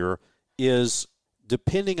Jr. is,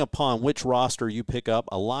 depending upon which roster you pick up,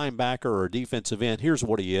 a linebacker or a defensive end, here's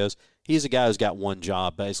what he is. He's a guy who's got one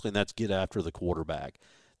job, basically, and that's get after the quarterback.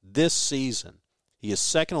 This season, he is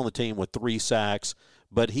second on the team with 3 sacks,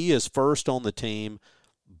 but he is first on the team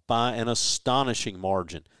by an astonishing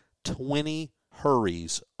margin. 20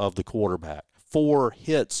 hurries of the quarterback, 4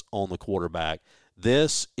 hits on the quarterback.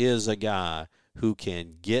 This is a guy who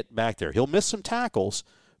can get back there. He'll miss some tackles,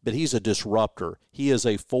 but he's a disruptor. He is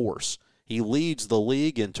a force. He leads the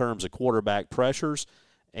league in terms of quarterback pressures,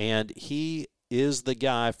 and he is the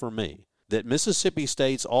guy for me that Mississippi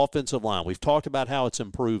State's offensive line, we've talked about how it's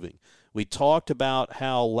improving. We talked about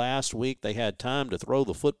how last week they had time to throw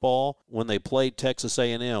the football when they played Texas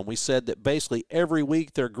A&M. We said that basically every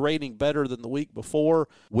week they're grading better than the week before.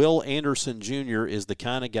 Will Anderson Jr. is the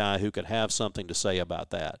kind of guy who could have something to say about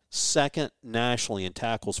that. Second nationally in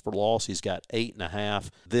tackles for loss. He's got 8.5.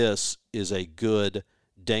 This is a good,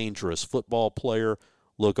 dangerous football player.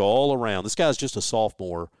 Look all around. This guy's just a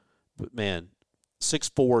sophomore, but man,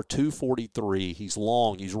 6'4", 243. He's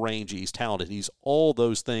long, he's rangy, he's talented. He's all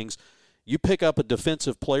those things. You pick up a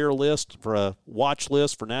defensive player list for a watch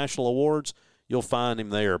list for national awards, you'll find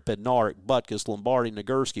him there. Bednarik, Butkus, Lombardi,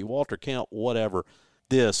 Nagurski, Walter Camp, whatever.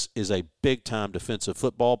 This is a big-time defensive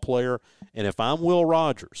football player. And if I'm Will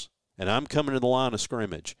Rogers and I'm coming to the line of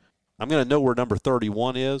scrimmage, I'm going to know where number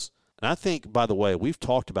 31 is. And I think, by the way, we've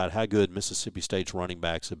talked about how good Mississippi State's running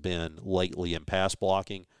backs have been lately in pass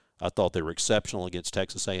blocking. I thought they were exceptional against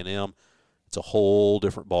Texas A&M. It's a whole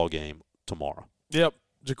different ball game tomorrow. Yep.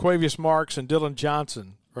 Jaquavius Marks and Dylan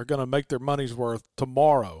Johnson are going to make their money's worth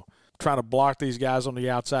tomorrow, trying to block these guys on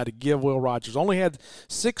the outside to give Will Rogers. Only had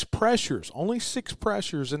 6 pressures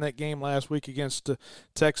in that game last week against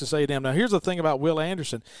Texas A&M. Now, here's the thing about Will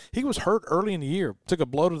Anderson. He was hurt early in the year. Took a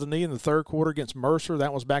blow to the knee in the third quarter against Mercer.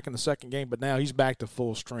 That was back in the second game, but now he's back to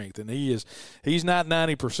full strength, and he's not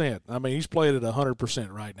 90%. I mean, he's played at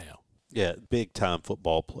 100% right now. Yeah, big-time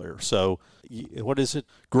football player. So, what is it?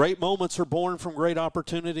 Great moments are born from great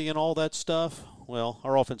opportunity and all that stuff. Well,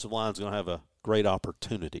 our offensive line is going to have a great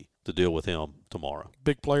opportunity to deal with him tomorrow.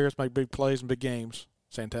 Big players make big plays in big games.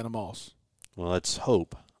 Santana Moss. Well, let's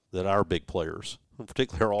hope that our big players,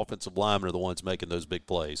 particularly our offensive linemen, are the ones making those big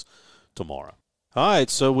plays tomorrow. All right,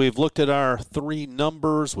 so we've looked at our 3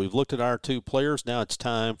 numbers. We've looked at our 2 players. Now it's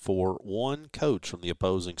time for one coach from the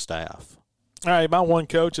opposing staff. All right, my one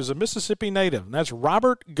coach is a Mississippi native, and that's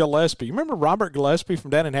Robert Gillespie. You remember Robert Gillespie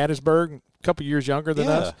from down in Hattiesburg, a couple years younger than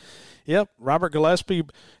us? Yep, Robert Gillespie.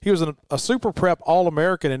 He was a super prep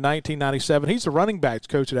All-American in 1997. He's the running backs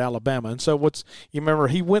coach at Alabama. And so you remember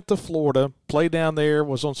he went to Florida, played down there,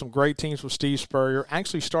 was on some great teams with Steve Spurrier,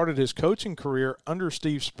 actually started his coaching career under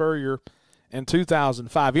Steve Spurrier in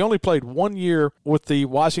 2005. He only played 1 year with the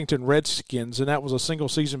Washington Redskins, and that was a single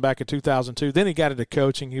season back in 2002. Then he got into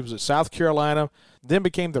coaching. He was at South Carolina, then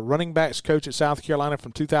became the running backs coach at South Carolina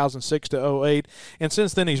from 2006 to 2008. And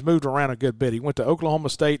since then, he's moved around a good bit. He went to Oklahoma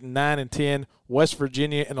State in 9 and 10, West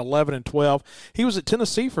Virginia in 11 and 12. He was at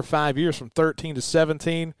Tennessee for 5 years from 13 to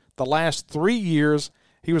 17. The last 3 years,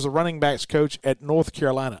 he was a running backs coach at North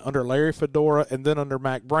Carolina under Larry Fedora and then under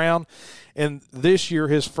Mack Brown. And this year,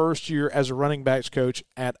 his first year as a running backs coach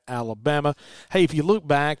at Alabama. Hey, if you look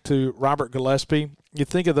back to Robert Gillespie, you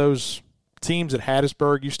think of those teams that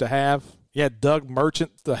Hattiesburg used to have. You had Doug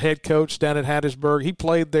Merchant, the head coach down at Hattiesburg. He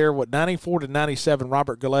played there, 94 to 97,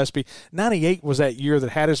 Robert Gillespie. 98 was that year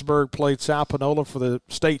that Hattiesburg played South Panola for the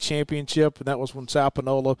state championship, and that was when South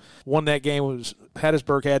Panola won that game.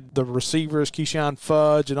 Hattiesburg had the receivers, Keyshawn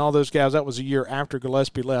Fudge, and all those guys. That was a year after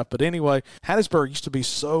Gillespie left. But anyway, Hattiesburg used to be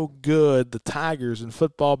so good, the Tigers in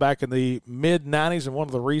football back in the mid-90s, and one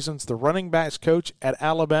of the reasons, the running backs coach at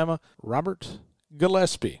Alabama, Robert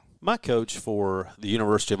Gillespie. My coach for the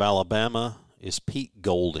University of Alabama is Pete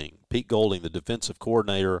Golding. Pete Golding, the defensive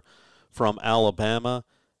coordinator from Alabama.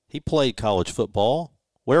 He played college football.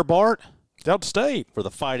 Where, Bart? Delta State. For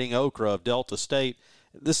the Fighting Okra of Delta State.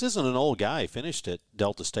 This isn't an old guy. He finished at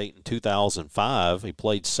Delta State in 2005. He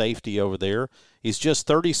played safety over there. He's just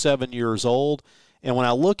 37 years old. And when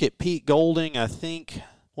I look at Pete Golding, I think,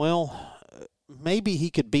 well, maybe he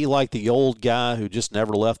could be like the old guy who just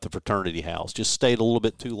never left the fraternity house, just stayed a little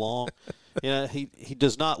bit too long. He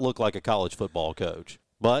does not look like a college football coach.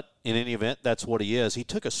 But in any event, that's what he is. He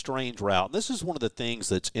took a strange route. And this is one of the things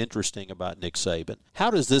that's interesting about Nick Saban. How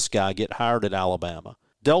does this guy get hired at Alabama?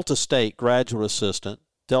 Delta State graduate assistant,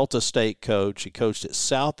 Delta State coach. He coached at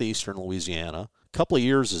Southeastern Louisiana. A couple of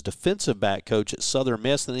years as defensive back coach at Southern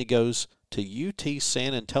Miss. Then he goes to UT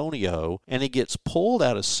San Antonio, and he gets pulled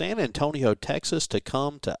out of San Antonio, Texas, to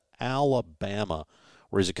come to Alabama,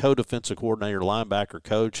 where he's a co-defensive coordinator, linebacker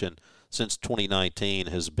coach, and since 2019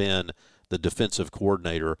 has been the defensive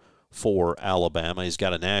coordinator for Alabama. He's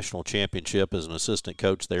got a national championship as an assistant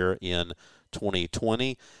coach there in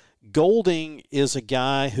 2020. Golding is a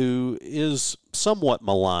guy who is somewhat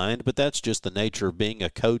maligned, but that's just the nature of being a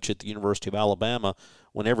coach at the University of Alabama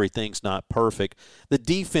when everything's not perfect. The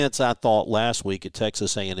defense, I thought, last week at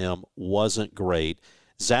Texas A&M wasn't great.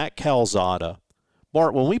 Zach Calzada.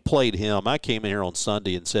 Bart, when we played him, I came in here on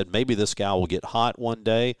Sunday and said maybe this guy will get hot one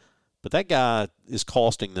day, but that guy is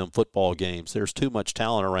costing them football games. There's too much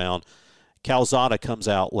talent around. Calzada comes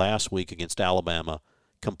out last week against Alabama,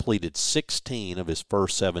 completed 16 of his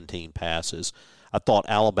first 17 passes. I thought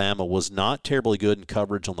Alabama was not terribly good in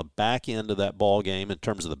coverage on the back end of that ball game in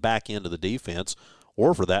terms of the back end of the defense,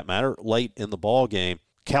 or for that matter, late in the ball game.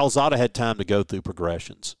 Calzada had time to go through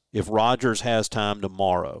progressions. If Rogers has time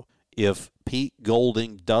tomorrow, if Pete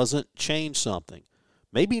Golding doesn't change something,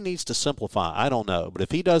 maybe he needs to simplify, I don't know. But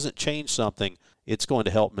if he doesn't change something, it's going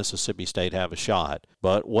to help Mississippi State have a shot.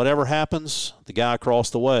 But whatever happens, the guy across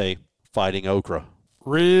the way fighting Okra.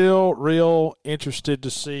 Real interested to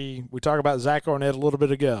see. We talked about Zach Arnett a little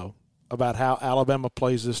bit ago about how Alabama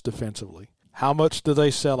plays this defensively. How much do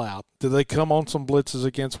they sell out? Do they come on some blitzes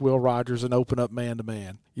against Will Rogers and open up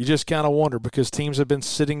man-to-man? You just kind of wonder because teams have been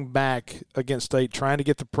sitting back against State trying to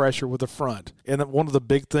get the pressure with the front. And one of the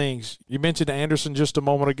big things, you mentioned Anderson just a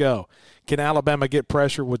moment ago. Can Alabama get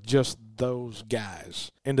pressure with just those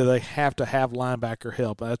guys? And do they have to have linebacker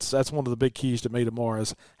help? That's one of the big keys to me tomorrow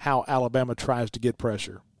is how Alabama tries to get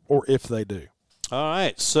pressure, or if they do. All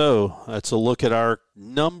right, so that's a look at our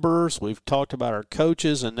numbers. We've talked about our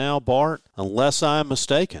coaches, and now, Bart, unless I'm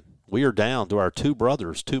mistaken, we are down to our two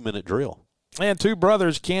brothers 2-minute drill. And two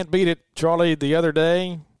brothers can't beat it. Charlie, the other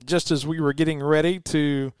day, just as we were getting ready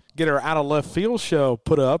to get our Out of Left Field show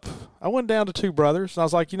put up, I went down to two brothers, and I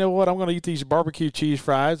was like, you know what, I'm going to eat these barbecue cheese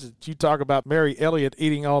fries that you talk about Mary Elliott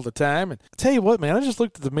eating all the time. And I tell you what, man, I just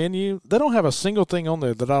looked at the menu. They don't have a single thing on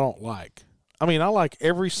there that I don't like. I mean, I like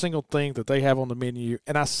every single thing that they have on the menu.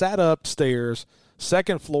 And I sat upstairs,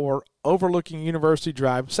 second floor, overlooking University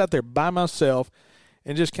Drive, sat there by myself,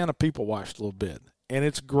 and just kind of people watched a little bit. And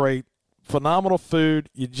it's great. Phenomenal food.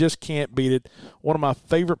 You just can't beat it. One of my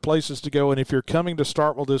favorite places to go. And if you're coming to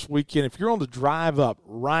Starkville this weekend, if you're on the drive up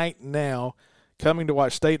right now, coming to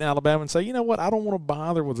watch State and Alabama and say, you know what, I don't want to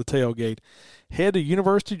bother with the tailgate, head to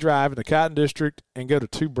University Drive in the Cotton District and go to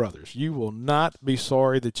Two Brothers. You will not be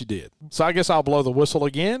sorry that you did. So I guess I'll blow the whistle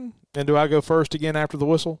again. And do I go first again after the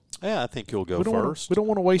whistle? Yeah, I think you'll go first. We don't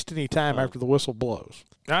want to waste any time after the whistle blows.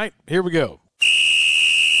 All right, here we go.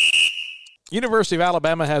 University of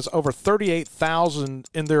Alabama has over 38,000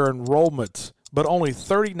 in their enrollment, but only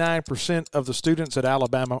 39% of the students at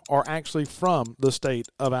Alabama are actually from the state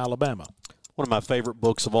of Alabama. One of my favorite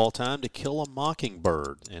books of all time, To Kill a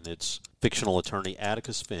Mockingbird, and its fictional attorney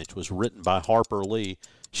Atticus Finch was written by Harper Lee.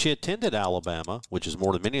 She attended Alabama, which is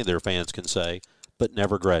more than many of their fans can say, but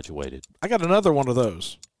never graduated. I got another one of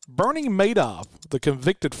those. Bernie Madoff, the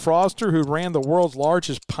convicted fraudster who ran the world's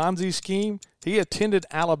largest Ponzi scheme, he attended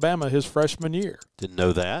Alabama his freshman year. Didn't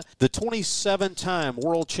know that. The 27-time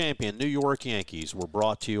world champion New York Yankees were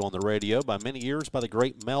brought to you on the radio by many years by the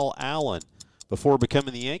great Mel Allen. Before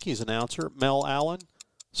becoming the Yankees announcer, Mel Allen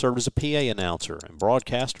served as a PA announcer and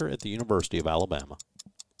broadcaster at the University of Alabama.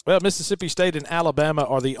 Well, Mississippi State and Alabama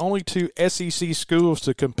are the only two SEC schools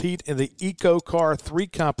to compete in the EcoCar 3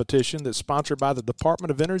 competition that's sponsored by the Department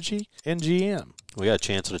of Energy and GM. We got a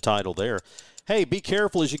chance at a title there. Hey, be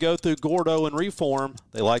careful as you go through Gordo and Reform.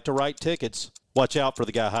 They like to write tickets. Watch out for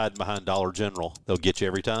the guy hiding behind Dollar General. They'll get you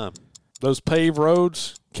every time. Those paved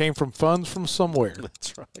roads came from funds from somewhere.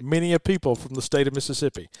 That's right. Many of people from the state of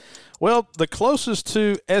Mississippi. Well, the closest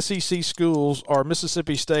two SEC schools are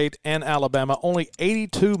Mississippi State and Alabama, only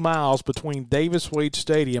 82 miles between Davis Wade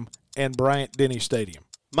Stadium and Bryant-Denny Stadium.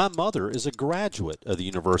 My mother is a graduate of the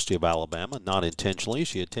University of Alabama, not intentionally.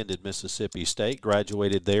 She attended Mississippi State,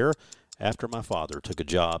 graduated there after my father took a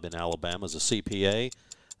job in Alabama as a CPA.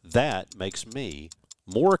 That makes me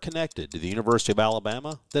more connected to the University of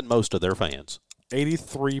Alabama than most of their fans.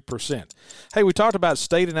 83%. Hey, we talked about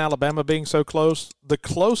State and Alabama being so close. The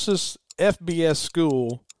closest FBS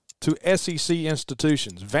school to SEC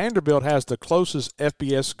institutions, Vanderbilt has the closest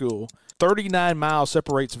FBS school. 39 miles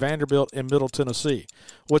separates Vanderbilt and Middle Tennessee.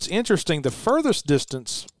 What's interesting, the furthest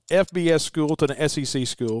distance FBS school to an SEC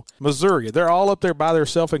school, Missouri. They're all up there by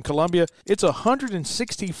themselves in Columbia. It's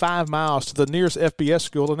 165 miles to the nearest FBS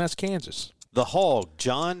school, and that's Kansas. The Hog,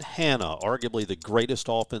 John Hanna, arguably the greatest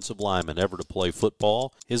offensive lineman ever to play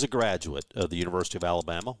football, is a graduate of the University of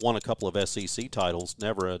Alabama, won a couple of SEC titles,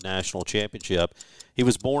 never a national championship. He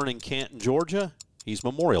was born in Canton, Georgia. He's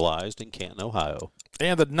memorialized in Canton, Ohio.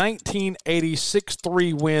 And the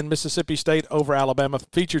 1986-3 win, Mississippi State over Alabama,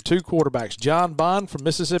 featured two quarterbacks, John Bond from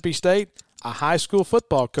Mississippi State, a high school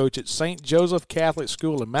football coach at St. Joseph Catholic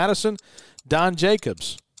School in Madison, Don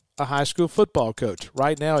Jacobs, a high school football coach,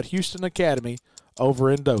 right now at Houston Academy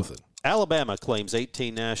over in Dothan. Alabama claims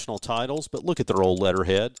 18 national titles, but look at their old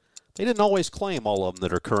letterhead. They didn't always claim all of them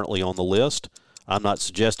that are currently on the list. I'm not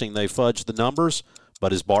suggesting they fudged the numbers,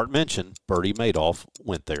 but as Bart mentioned, Bernie Madoff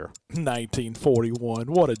went there. 1941.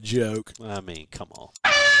 What a joke. I mean, come on.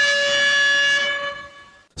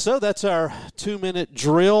 So that's our 2-minute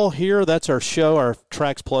drill here. That's our show, our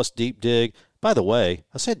Tracks Plus Deep Dig. By the way,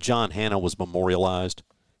 I said John Hannah was memorialized.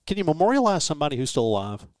 Can you memorialize somebody who's still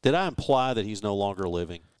alive? Did I imply that he's no longer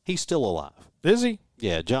living? He's still alive. Is he?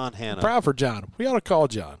 Yeah, John Hannah. Proud for John. We ought to call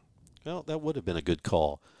John. Well, that would have been a good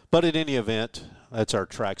call. But in any event, that's our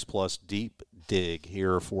Tracks Plus Deep Dig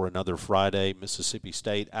here for another Friday. Mississippi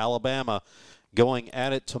State, Alabama going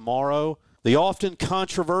at it tomorrow. The often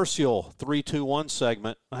controversial 3-2-1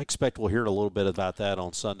 segment, I expect we'll hear a little bit about that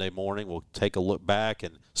on Sunday morning. We'll take a look back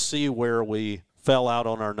and see where we fell out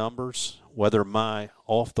on our numbers, whether my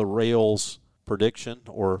off-the-rails prediction,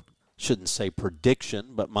 or shouldn't say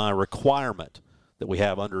prediction, but my requirement that we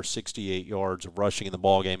have under 68 yards of rushing in the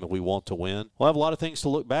ballgame if we want to win. We'll have a lot of things to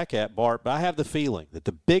look back at, Bart, but I have the feeling that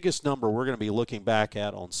the biggest number we're going to be looking back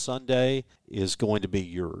at on Sunday is going to be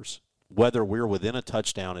yours. Whether we're within a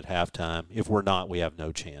touchdown at halftime. If we're not, we have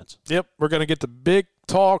no chance. Yep, we're going to get the big,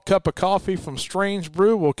 tall cup of coffee from Strange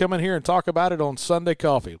Brew. We'll come in here and talk about it on Sunday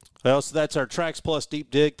Coffee. Well, so that's our Tracks Plus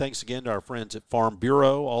Deep Dig. Thanks again to our friends at Farm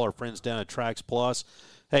Bureau, all our friends down at Tracks Plus.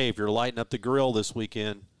 Hey, if you're lighting up the grill this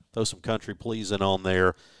weekend, throw some country pleasing on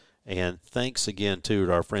there. And thanks again, too,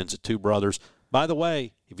 to our friends at Two Brothers. By the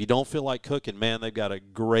way, if you don't feel like cooking, man, they've got a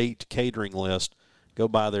great catering list. Go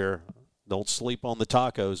by there. Don't sleep on the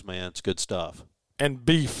tacos, man. It's good stuff. And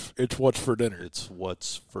beef, it's what's for dinner. It's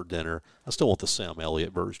what's for dinner. I still want the Sam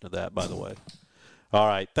Elliott version of that, by the way. All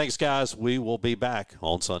right. Thanks, guys. We will be back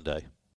on Sunday.